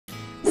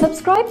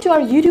Subscribe to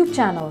our YouTube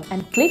channel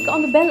and click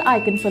on the bell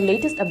icon for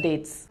latest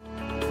updates. One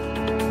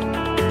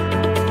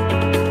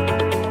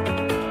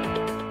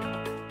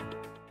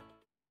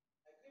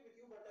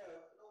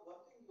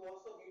thing you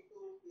also need to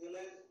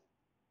realize,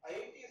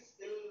 IITs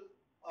still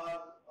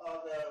are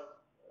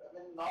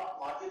not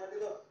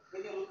marginally.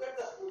 When you look at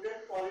the student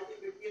quality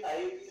between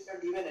IITs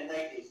and even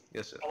NITs,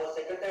 yes, sir, our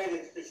secondary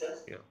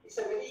institutions, it's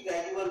a very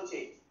gradual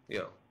change.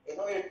 Yeah. A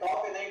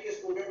top NIT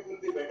student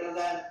will be better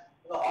than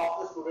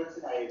half the students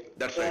in IIT.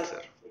 That's right,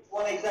 sir. It's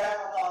one exam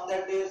on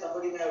that day,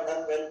 somebody may have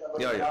done well,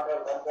 somebody may not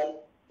have done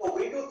well. So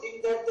we do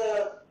think that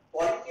the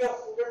quality of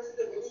students is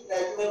a very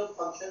gradual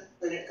function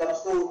when it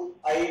comes to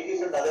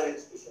IITs and other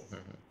institutions.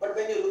 But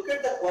when you look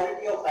at the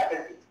quality of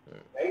faculty,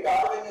 right,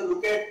 or when you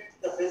look at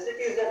the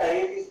facilities that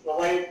IITs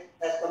provide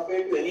as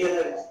compared to any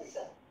other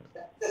institution,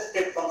 the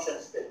step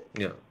function still.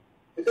 Yeah.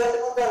 Because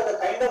the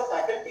kind of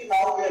faculty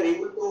now we are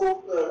able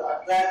to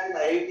attract in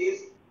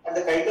IITs and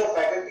the kind of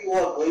faculty who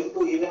are going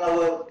to even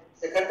our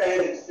second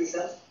tier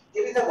institutions,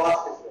 there is a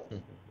vast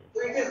difference.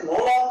 So it is no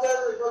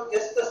longer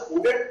just the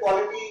student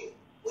quality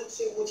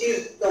which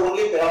is the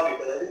only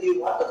parameter. I think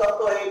you want to come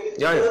to IITs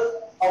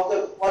because of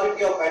the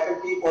quality of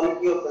faculty,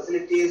 quality of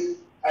facilities,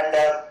 and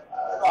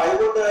I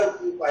would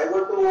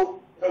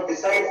to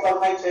decide for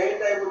my child,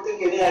 I would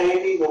think any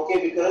IIT is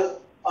okay, because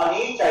on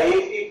each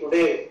IIT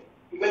today,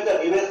 even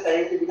the newest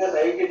IIT, because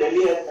IIT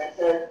Delhi has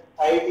mentored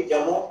IIT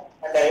Jammu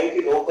and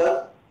IIT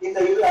local. In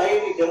the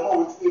IIT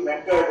Jammu, which we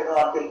mentored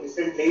until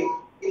recently,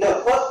 in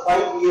the first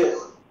 5 years,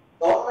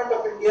 Government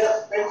of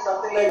India spent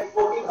something like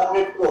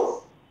 1400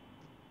 crores.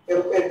 A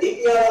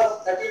DPR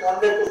of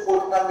 1300 to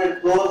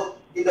 1400 crores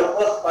in the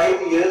first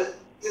 5 years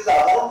is the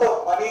amount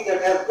of money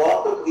that has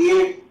gone to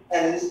create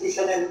an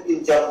institution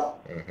in Jammu.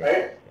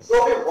 Right? So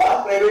if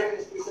one private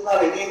institution or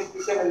any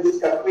institution in this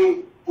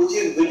country which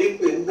is willing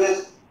to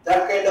invest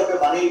that kind of a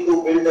money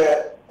to build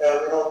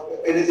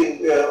anything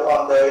in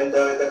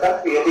the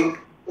country, I think.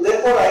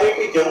 Therefore,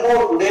 IIT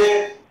Jammu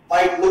today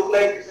might look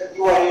like it's a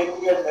new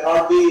IIT and may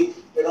not be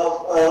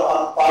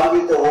on par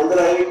with the older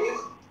IITs,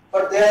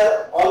 but they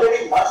are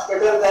already much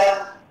better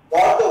than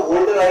what the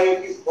older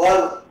IITs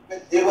were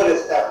when they were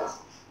established.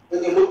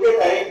 When you look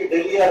at IIT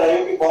Delhi or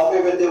IIT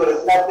Bombay when they were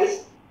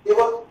established, they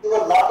were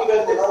not even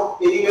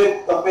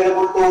anywhere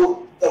comparable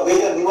to the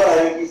way the newer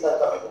IITs are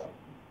coming up.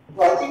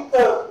 So I think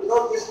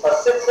this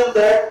perception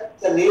that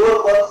the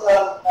newer ones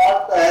are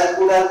not as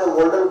good as the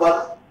older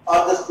ones,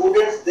 or the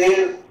students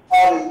there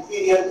are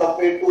inferior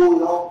compared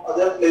to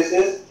other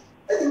places.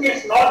 I think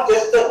it's not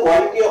just the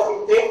quality of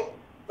intake,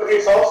 but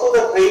it's also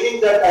the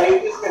training that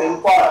IITs can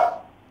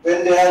impart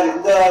when they are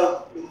in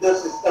the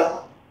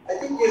system. I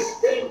think is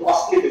still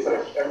vastly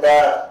different.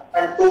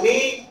 And to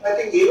me, I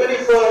think even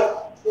if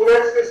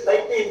students with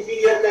slightly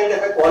inferior kind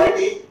of a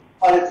quality,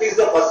 or at least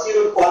the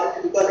perceived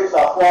quality, because it's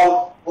after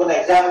all one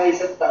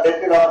examination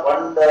conducted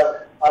on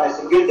a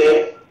single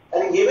day, I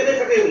think even if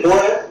it is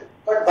lower,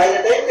 but by the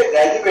time they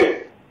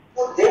graduate,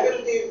 they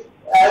will be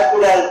as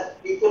good as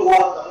people who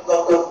are coming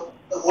out of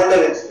the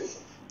older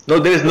institution. No,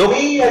 there is no. To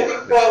me, I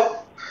think.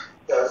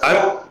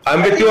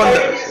 I'm with you on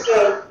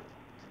that.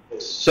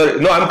 Sorry,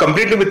 no, I'm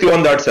completely with you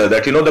on that, sir.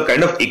 That the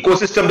kind of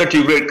ecosystem that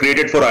you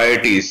created for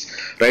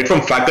IITs, right,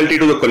 from faculty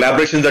to the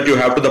collaborations that you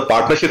have, to the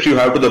partnerships you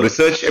have, to the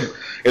research,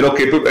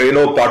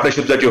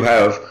 partnerships that you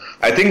have.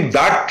 I think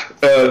that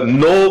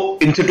no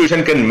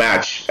institution can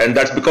match, and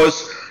that's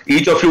because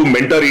each of you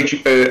mentor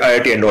each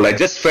IIT and all. I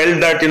just felt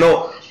that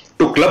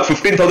to club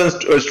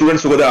 15,000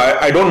 students together,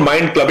 I don't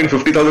mind clubbing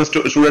 50,000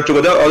 students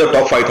together or the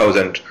top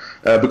 5,000.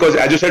 Because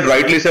as you said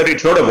rightly, sir,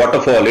 it's not a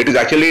waterfall. It is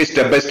actually a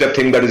step-by-step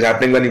thing that is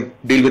happening when you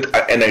deal with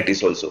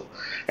NITs also.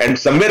 And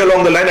somewhere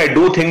along the line, I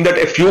do think that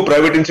a few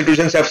private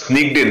institutions have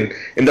sneaked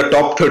in the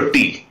top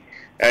 30.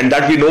 And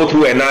that we know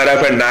through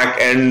NRF and NAC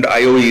and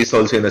IOEs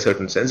also in a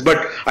certain sense.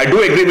 But I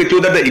do agree with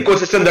you that the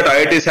ecosystem that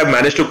IITs have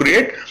managed to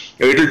create,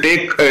 it will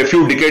take a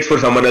few decades for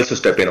someone else to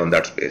step in on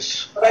that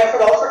space. But I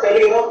should also tell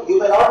you,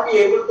 may not be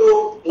able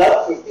to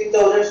club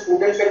 15,000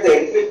 students at the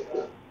entry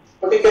level,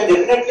 but you can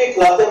definitely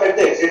club them at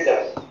the exit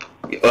level.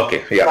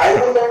 Okay, yeah. I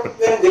would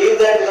even believe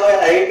that an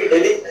IIT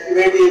Delhi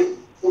graduate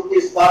should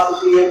be far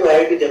superior to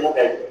IIT Jammu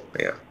graduate.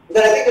 Yeah.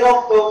 Because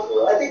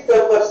I think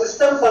the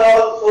systems are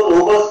all so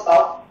robust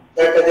now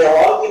that they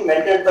have all been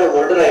mentored by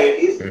older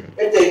IITs.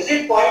 At the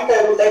exit point,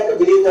 I would like to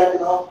believe that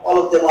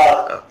all of them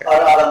are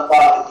on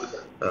par with each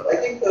other. I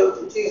think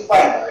which is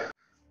fine.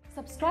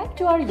 Subscribe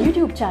to our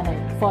YouTube channel,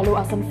 follow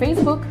us on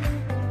Facebook,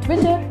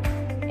 Twitter,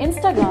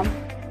 Instagram,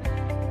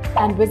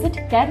 and visit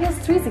Careers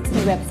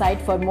 360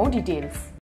 website for more details.